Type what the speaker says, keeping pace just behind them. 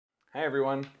Hi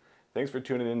everyone! Thanks for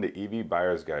tuning in to EV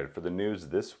Buyer's Guide for the news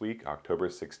this week, October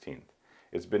 16th.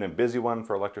 It's been a busy one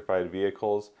for electrified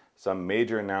vehicles, some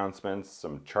major announcements,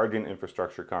 some charging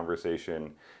infrastructure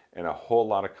conversation, and a whole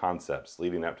lot of concepts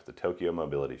leading up to the Tokyo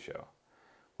Mobility Show.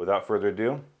 Without further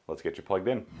ado, let's get you plugged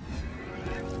in.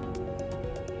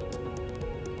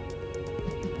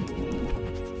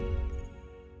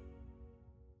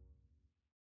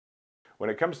 When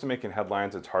it comes to making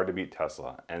headlines, it's hard to beat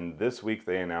Tesla, and this week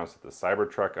they announced that the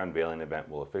Cybertruck unveiling event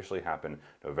will officially happen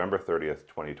November 30th,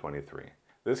 2023.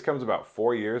 This comes about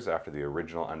 4 years after the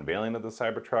original unveiling of the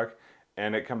Cybertruck,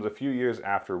 and it comes a few years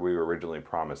after we were originally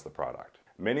promised the product.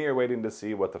 Many are waiting to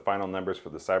see what the final numbers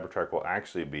for the Cybertruck will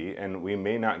actually be, and we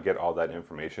may not get all that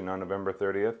information on November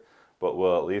 30th, but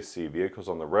we'll at least see vehicles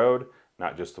on the road,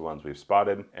 not just the ones we've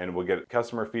spotted, and we'll get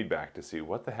customer feedback to see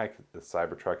what the heck the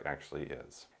Cybertruck actually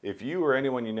is. If you or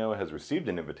anyone you know has received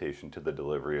an invitation to the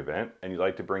delivery event and you'd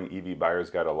like to bring EV Buyer's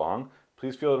Guide along,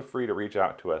 please feel free to reach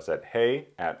out to us at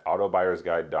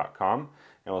hey@autobuyersguide.com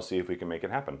and we'll see if we can make it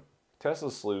happen.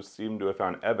 Tesla's sleuths seem to have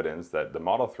found evidence that the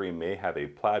Model 3 may have a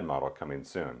Plaid model coming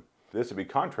soon. This would be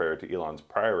contrary to Elon's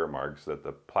prior remarks that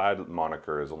the Plaid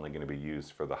moniker is only going to be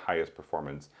used for the highest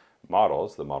performance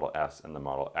models, the Model S and the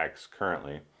Model X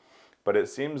currently, but it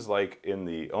seems like in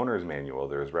the owner's manual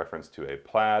there's reference to a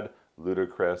Plaid,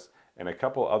 Ludicrous, and a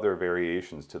couple other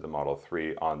variations to the Model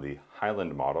 3 on the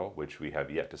Highland model, which we have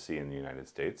yet to see in the United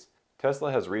States.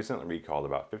 Tesla has recently recalled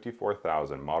about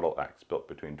 54,000 Model X built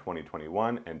between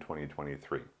 2021 and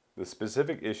 2023. The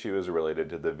specific issue is related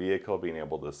to the vehicle being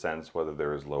able to sense whether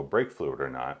there is low brake fluid or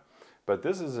not, but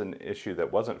this is an issue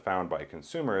that wasn't found by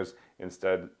consumers,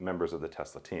 instead members of the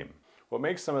Tesla team. What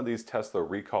makes some of these Tesla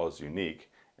recalls unique,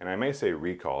 and I may say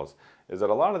recalls, is that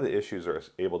a lot of the issues are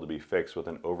able to be fixed with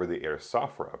an over-the-air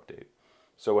software update.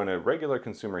 So when a regular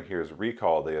consumer hears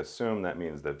recall, they assume that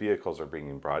means that vehicles are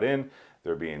being brought in,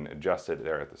 they're being adjusted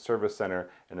there at the service center,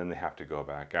 and then they have to go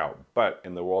back out. But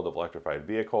in the world of electrified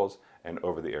vehicles and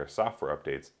over-the-air software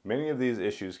updates, many of these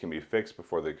issues can be fixed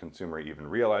before the consumer even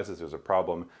realizes there's a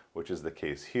problem, which is the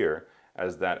case here,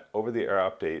 as that over-the-air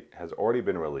update has already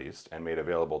been released and made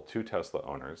available to Tesla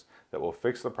owners that will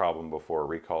fix the problem before a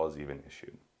recall is even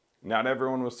issued. Not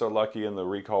everyone was so lucky in the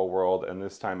recall world, and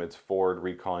this time it's Ford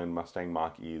recalling Mustang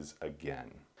Mach-E's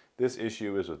again. This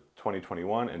issue is with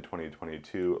 2021 and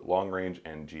 2022 long-range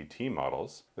and GT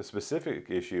models. The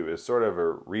specific issue is sort of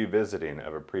a revisiting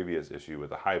of a previous issue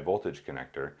with a high voltage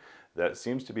connector that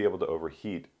seems to be able to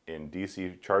overheat in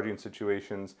DC charging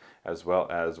situations as well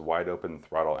as wide open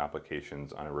throttle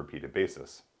applications on a repeated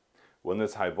basis. When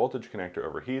this high voltage connector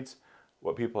overheats,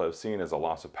 what people have seen is a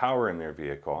loss of power in their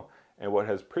vehicle, and what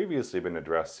has previously been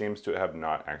addressed seems to have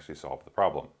not actually solved the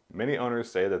problem. Many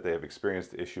owners say that they have experienced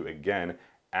the issue again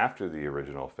after the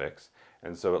original fix,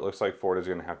 and so it looks like Ford is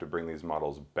going to have to bring these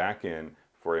models back in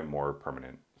for a more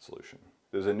permanent solution.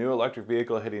 There's a new electric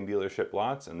vehicle hitting dealership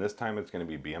lots, and this time it's going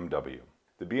to be BMW.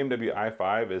 The BMW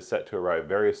i5 is set to arrive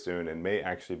very soon and may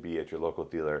actually be at your local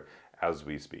dealer as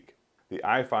we speak. The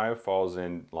i5 falls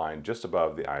in line just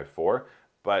above the i4,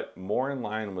 but more in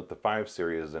line with the 5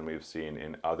 Series than we've seen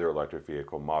in other electric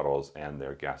vehicle models and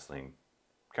their gasoline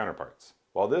counterparts.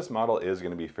 While this model is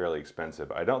going to be fairly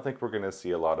expensive, I don't think we're going to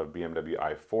see a lot of BMW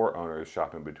i4 owners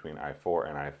shopping between i4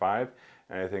 and i5,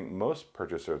 and I think most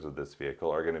purchasers of this vehicle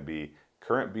are going to be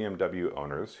current BMW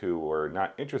owners who were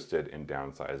not interested in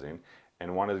downsizing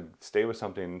and want to stay with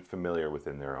something familiar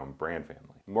within their own brand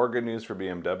family. More good news for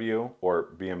BMW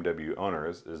or BMW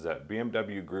owners is that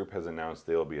BMW Group has announced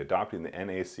they will be adopting the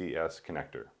NACS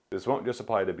connector. This won't just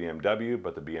apply to BMW,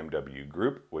 but the BMW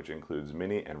Group, which includes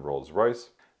Mini and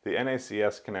Rolls-Royce. The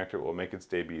NACS connector will make its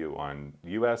debut on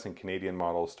US and Canadian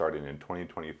models starting in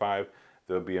 2025,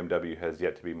 though BMW has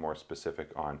yet to be more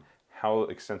specific on how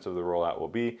extensive the rollout will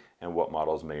be and what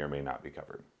models may or may not be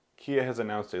covered. Kia has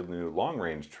announced a new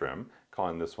long-range trim,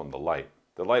 calling this one the Light.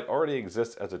 The Light already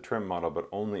exists as a trim model, but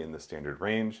only in the standard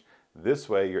range. This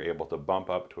way you're able to bump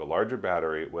up to a larger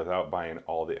battery without buying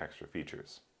all the extra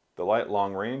features. The Light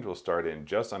long range will start in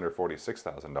just under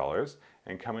 $46,000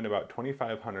 and come in about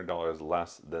 $2,500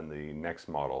 less than the next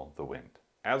model, the Wind.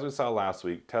 As we saw last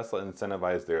week, Tesla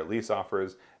incentivized their lease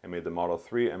offers and made the Model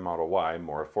 3 and Model Y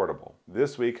more affordable.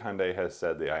 This week, Hyundai has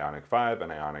said the Ioniq 5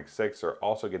 and Ioniq 6 are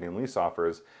also getting lease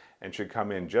offers and should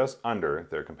come in just under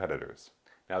their competitors.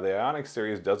 Now, the Ioniq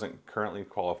series doesn't currently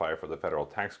qualify for the federal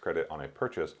tax credit on a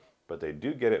purchase, but they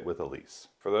do get it with a lease.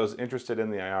 For those interested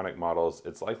in the Ioniq models,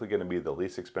 it's likely going to be the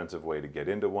least expensive way to get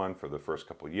into one for the first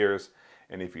couple years,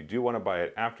 and if you do want to buy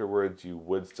it afterwards, you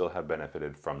would still have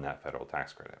benefited from that federal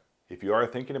tax credit. If you are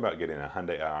thinking about getting a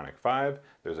Hyundai Ioniq 5,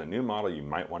 there's a new model you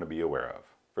might want to be aware of.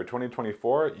 For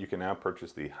 2024, you can now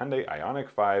purchase the Hyundai Ioniq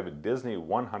 5 Disney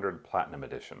 100 Platinum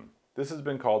Edition. This has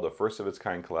been called a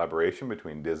first-of-its-kind collaboration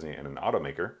between Disney and an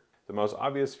automaker. The most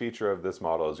obvious feature of this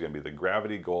model is going to be the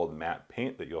gravity gold matte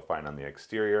paint that you'll find on the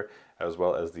exterior, as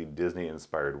well as the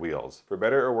Disney-inspired wheels. For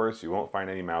better or worse, you won't find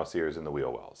any mouse ears in the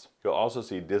wheel wells. You'll also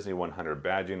see Disney 100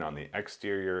 badging on the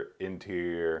exterior,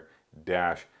 interior,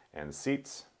 dash, and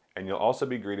seats. And you'll also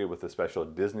be greeted with a special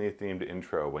Disney-themed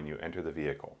intro when you enter the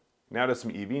vehicle. Now to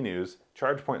some EV news.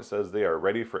 ChargePoint says they are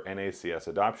ready for NACS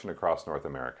adoption across North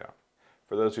America.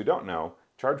 For those who don't know,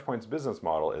 ChargePoint's business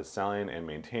model is selling and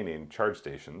maintaining charge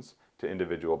stations to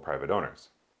individual private owners.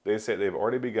 They say they've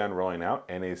already begun rolling out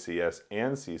NACS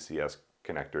and CCS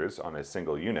connectors on a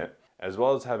single unit, as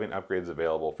well as having upgrades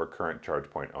available for current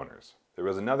ChargePoint owners. There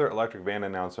was another electric van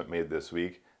announcement made this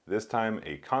week, this time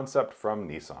a concept from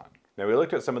Nissan. Now we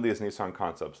looked at some of these Nissan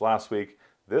concepts last week.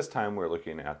 This time we're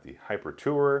looking at the Hyper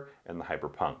Tourer and the Hyper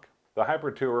Punk. The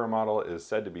Hyper Tourer model is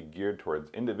said to be geared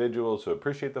towards individuals who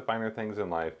appreciate the finer things in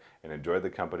life and enjoy the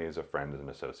companies of friends and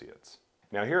associates.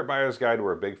 Now here at Buyer's Guide,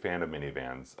 we're a big fan of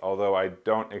minivans, although I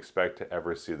don't expect to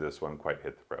ever see this one quite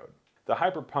hit the road. The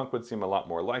Hyper Punk would seem a lot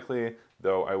more likely,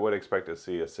 though I would expect to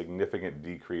see a significant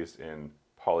decrease in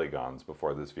polygons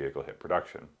before this vehicle hit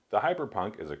production. The Hyper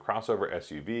Punk is a crossover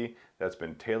SUV that's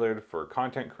been tailored for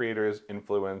content creators,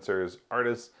 influencers,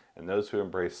 artists, and those who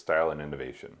embrace style and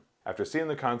innovation. After seeing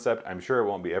the concept, I'm sure it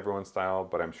won't be everyone's style,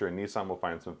 but I'm sure Nissan will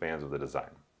find some fans of the design.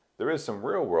 There is some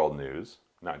real-world news,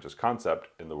 not just concept,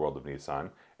 in the world of Nissan,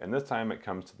 and this time it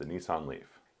comes to the Nissan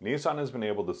Leaf. Nissan has been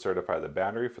able to certify the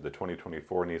battery for the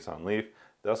 2024 Nissan Leaf,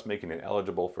 thus making it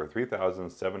eligible for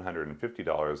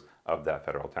 $3,750 of that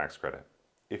federal tax credit.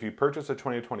 If you purchase a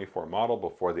 2024 model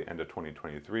before the end of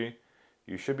 2023,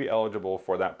 you should be eligible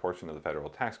for that portion of the federal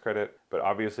tax credit, but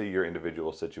obviously your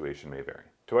individual situation may vary.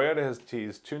 Toyota has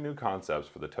teased two new concepts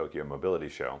for the Tokyo Mobility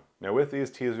Show. Now with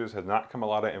these teasers has not come a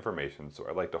lot of information, so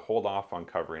I'd like to hold off on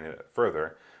covering it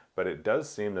further, but it does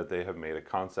seem that they have made a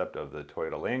concept of the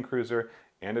Toyota Land Cruiser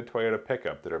and a Toyota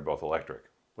pickup that are both electric.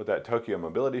 With that Tokyo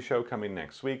Mobility Show coming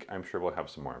next week, I'm sure we'll have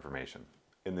some more information.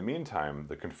 In the meantime,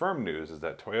 the confirmed news is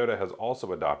that Toyota has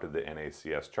also adopted the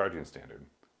NACS charging standard.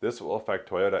 This will affect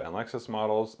Toyota and Lexus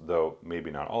models, though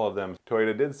maybe not all of them.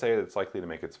 Toyota did say it's likely to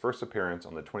make its first appearance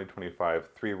on the 2025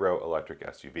 three-row electric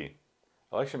SUV.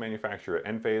 Election manufacturer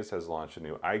Enphase has launched a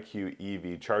new IQ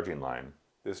EV charging line.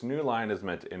 This new line is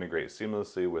meant to integrate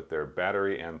seamlessly with their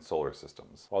battery and solar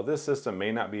systems. While this system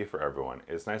may not be for everyone,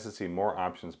 it's nice to see more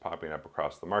options popping up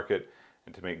across the market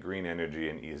and to make green energy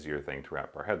an easier thing to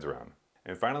wrap our heads around.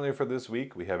 And finally for this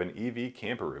week, we have an EV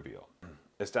camper reveal.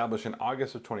 Established in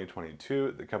August of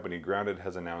 2022, the company Grounded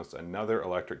has announced another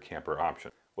electric camper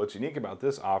option. What's unique about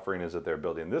this offering is that they're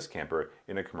building this camper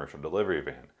in a commercial delivery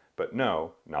van. But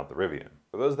no, not the Rivian.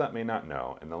 For those that may not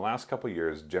know, in the last couple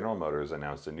years, General Motors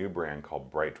announced a new brand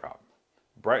called BrightDrop.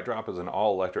 BrightDrop is an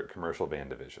all-electric commercial van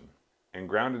division, and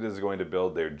Grounded is going to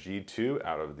build their G2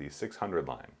 out of the 600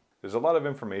 line. There's a lot of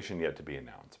information yet to be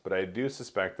announced, but I do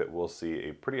suspect that we'll see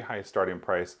a pretty high starting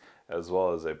price as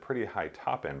well as a pretty high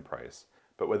top-end price.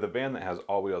 But with a van that has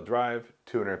all-wheel drive,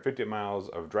 250 miles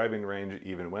of driving range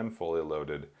even when fully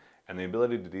loaded, and the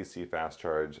ability to DC fast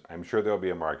charge, I'm sure there'll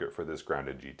be a market for this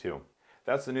Grounded G2.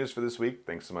 That's the news for this week.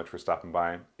 Thanks so much for stopping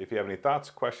by. If you have any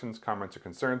thoughts, questions, comments, or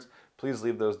concerns, please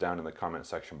leave those down in the comment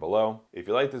section below. If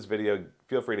you like this video,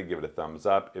 feel free to give it a thumbs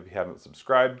up. If you haven't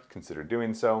subscribed, consider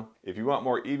doing so. If you want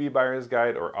more EV Buyer's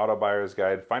Guide or Auto Buyer's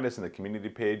Guide, find us in the community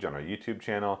page on our YouTube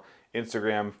channel,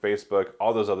 Instagram, Facebook,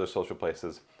 all those other social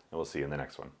places, and we'll see you in the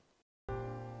next one.